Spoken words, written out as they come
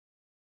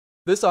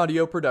This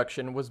audio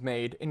production was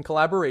made in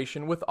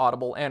collaboration with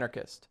Audible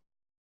Anarchist.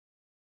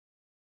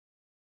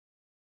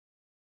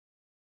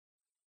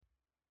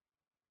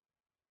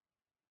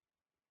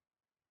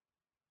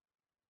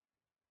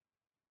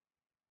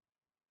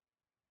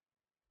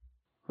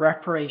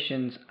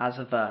 Reparations as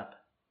a Verb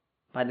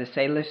by the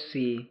Salish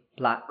Sea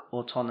Black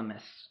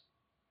Autonomists.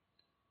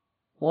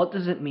 What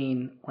does it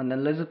mean when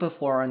Elizabeth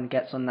Warren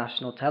gets on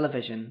national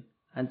television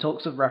and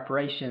talks of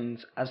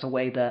reparations as a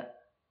way that,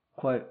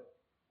 quote,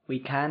 we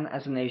can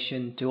as a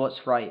nation do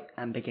what's right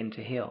and begin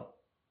to heal,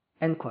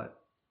 end quote?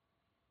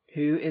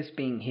 Who is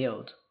being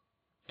healed?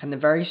 Can the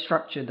very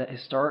structure that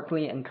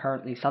historically and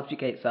currently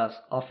subjugates us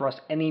offer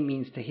us any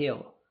means to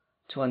heal,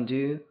 to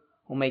undo,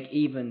 or make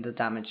even the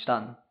damage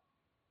done?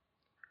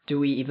 Do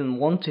we even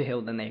want to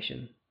heal the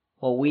nation?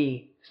 Well,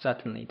 we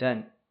certainly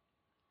don't.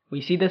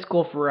 We see this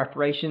call for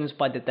reparations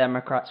by the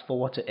Democrats for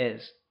what it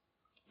is: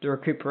 the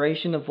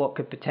recuperation of what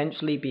could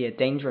potentially be a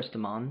dangerous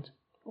demand,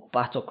 or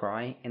battle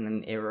cry in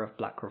an era of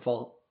black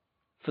revolt,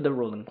 for the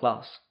ruling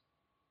class.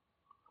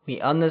 We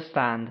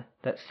understand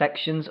that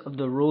sections of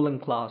the ruling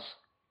class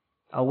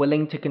are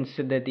willing to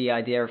consider the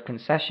idea of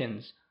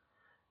concessions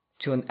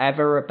to an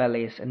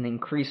ever-rebellious and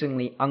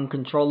increasingly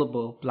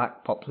uncontrollable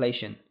black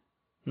population,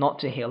 not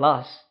to heal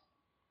us,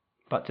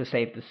 but to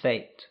save the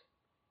state,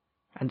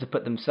 and to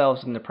put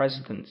themselves in the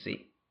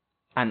presidency.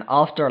 And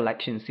after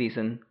election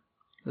season,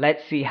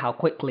 let's see how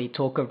quickly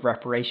talk of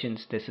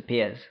reparations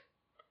disappears.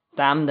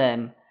 Damn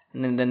them,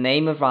 and in the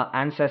name of our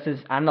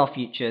ancestors and our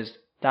futures,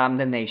 damn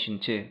the nation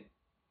too.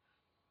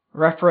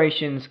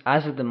 Reparations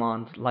as a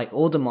demand, like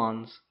all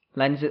demands,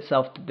 lends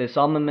itself to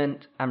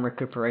disarmament and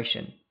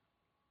recuperation.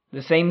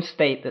 The same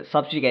state that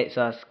subjugates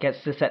us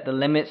gets to set the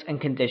limits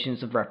and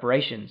conditions of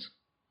reparations.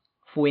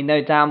 For we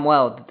know damn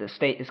well that the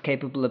state is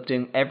capable of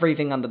doing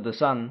everything under the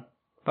sun,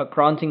 but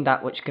granting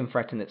that which can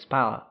threaten its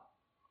power.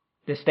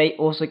 The state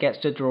also gets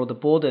to draw the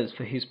borders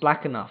for who's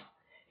black enough,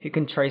 who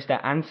can trace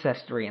their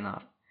ancestry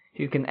enough,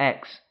 who can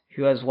X,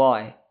 who has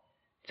Y,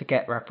 to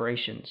get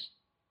reparations.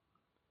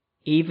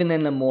 Even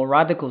in a more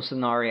radical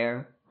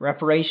scenario,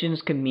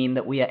 reparations can mean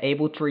that we are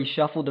able to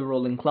reshuffle the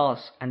ruling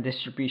class and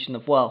distribution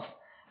of wealth,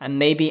 and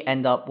maybe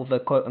end up with a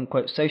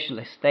quote-unquote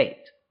socialist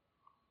state,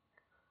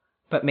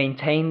 but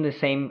maintain the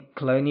same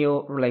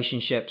colonial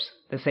relationships,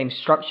 the same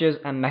structures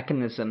and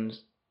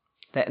mechanisms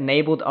that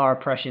enabled our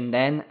oppression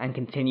then and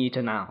continue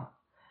to now,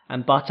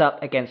 and butt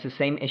up against the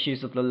same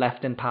issues of the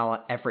left in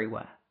power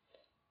everywhere.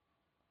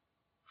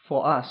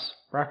 For us,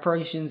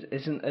 reparations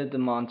isn't a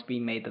demand to be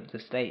made of the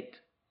state,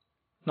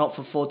 not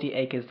for 40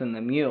 acres and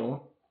a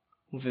mule,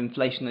 with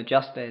inflation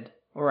adjusted,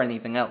 or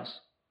anything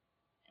else.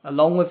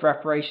 Along with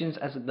reparations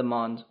as a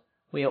demand,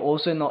 we are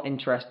also not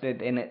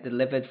interested in it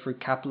delivered through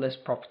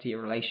capitalist property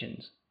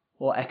relations,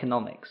 or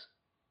economics.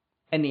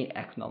 Any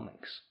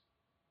economics.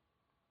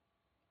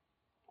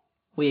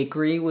 We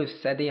agree with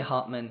Saidiya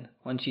Hartman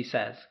when she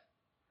says,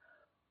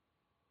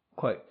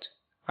 quote,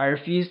 I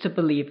refuse to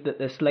believe that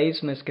the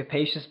slave's most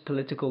capacious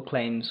political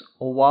claims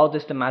or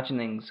wildest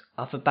imaginings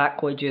are for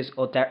back wages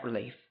or debt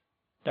relief.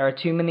 There are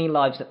too many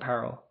lives at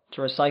peril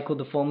to recycle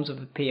the forms of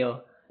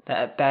appeal that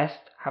at best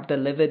have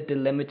delivered the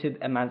limited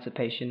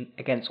emancipation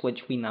against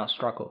which we now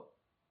struggle.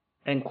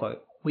 End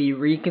quote. We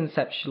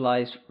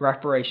reconceptualize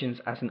reparations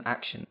as an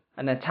action,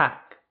 an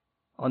attack,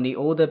 on the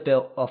order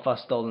built off our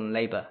stolen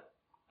labor,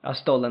 our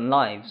stolen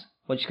lives,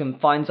 which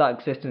confines our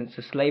existence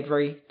to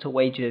slavery, to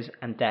wages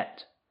and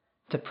debt,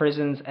 to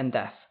prisons and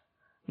death,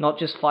 not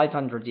just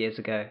 500 years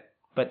ago,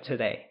 but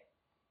today,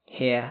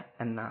 here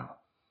and now.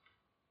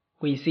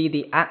 We see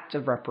the act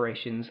of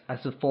reparations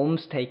as the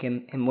forms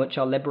taken in which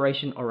our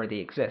liberation already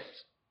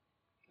exists,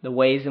 the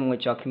ways in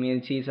which our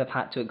communities have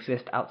had to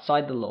exist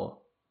outside the law,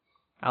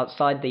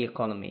 outside the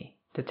economy,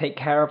 to take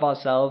care of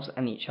ourselves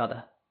and each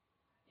other.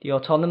 The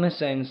autonomous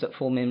zones that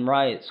form in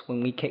riots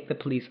when we kick the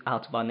police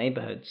out of our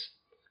neighborhoods,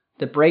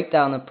 the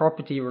breakdown of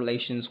property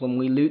relations when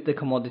we loot the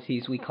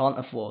commodities we can't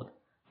afford,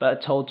 but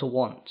are told to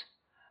want,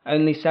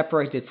 only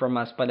separated from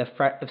us by the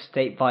threat of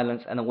state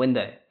violence and a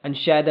window, and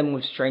share them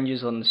with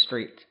strangers on the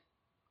street.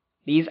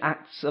 These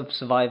acts of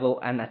survival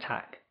and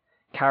attack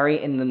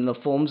carry in them the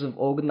forms of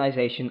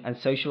organization and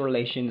social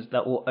relations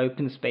that will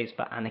open space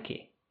for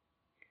anarchy.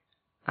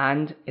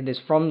 And it is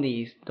from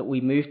these that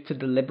we move to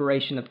the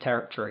liberation of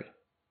territory,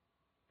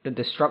 the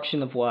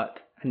destruction of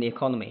work and the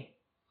economy,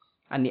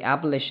 and the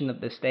abolition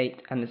of the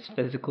state and its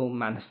physical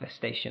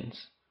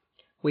manifestations.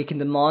 We can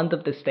demand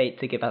of the state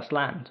to give us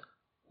land,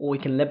 or we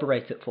can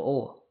liberate it for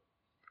all.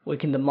 We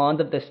can demand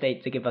of the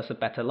state to give us a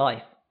better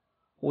life,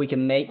 or we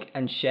can make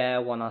and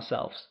share one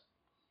ourselves.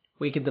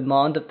 We can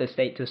demand of the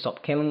state to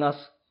stop killing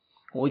us,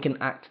 or we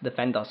can act to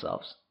defend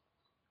ourselves.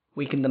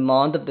 We can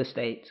demand of the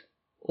state,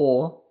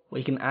 or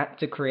we can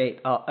act to create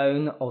our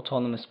own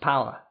autonomous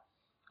power,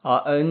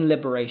 our own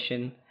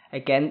liberation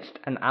against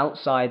and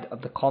outside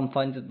of the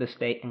confines of the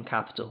state and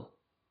capital.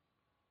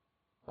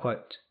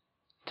 Quote,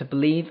 to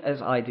believe,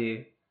 as I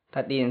do,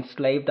 that the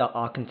enslaved are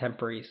our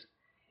contemporaries,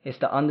 is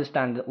to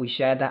understand that we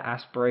share their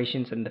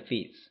aspirations and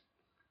defeats,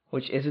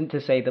 which isn't to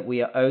say that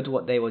we are owed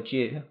what they were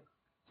due,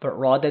 but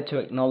rather to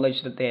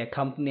acknowledge that they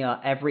accompany our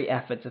every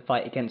effort to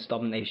fight against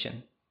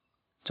domination,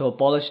 to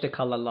abolish the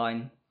colour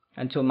line,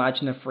 and to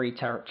imagine a free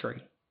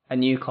territory, a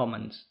new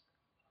commons.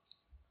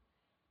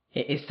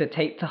 It is to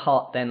take to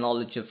heart their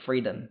knowledge of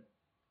freedom.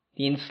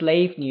 The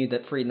enslaved knew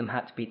that freedom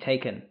had to be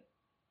taken.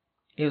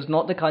 It was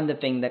not the kind of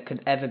thing that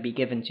could ever be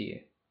given to you.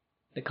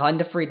 The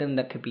kind of freedom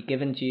that could be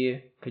given to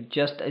you could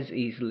just as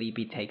easily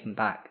be taken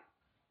back.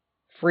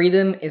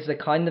 Freedom is the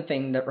kind of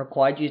thing that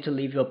required you to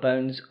leave your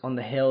bones on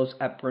the hills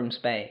at Brooms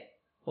Bay,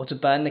 or to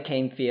burn the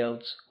cane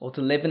fields, or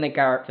to live in a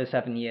garret for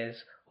 7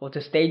 years, or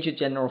to stage a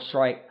general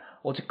strike,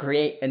 or to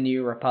create a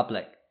new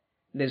republic.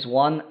 It is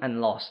won and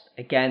lost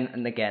again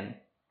and again.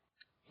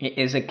 It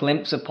is a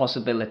glimpse of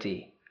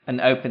possibility, an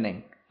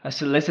opening, a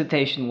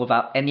solicitation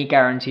without any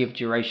guarantee of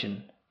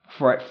duration,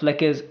 for it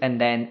flickers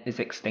and then is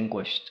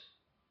extinguished.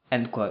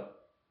 End quote.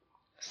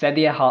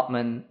 Saidiya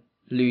Hartman,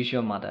 Lose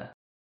Your Mother.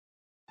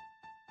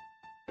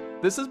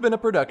 This has been a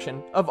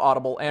production of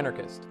Audible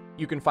Anarchist.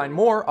 You can find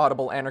more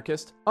Audible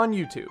Anarchist on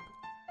YouTube.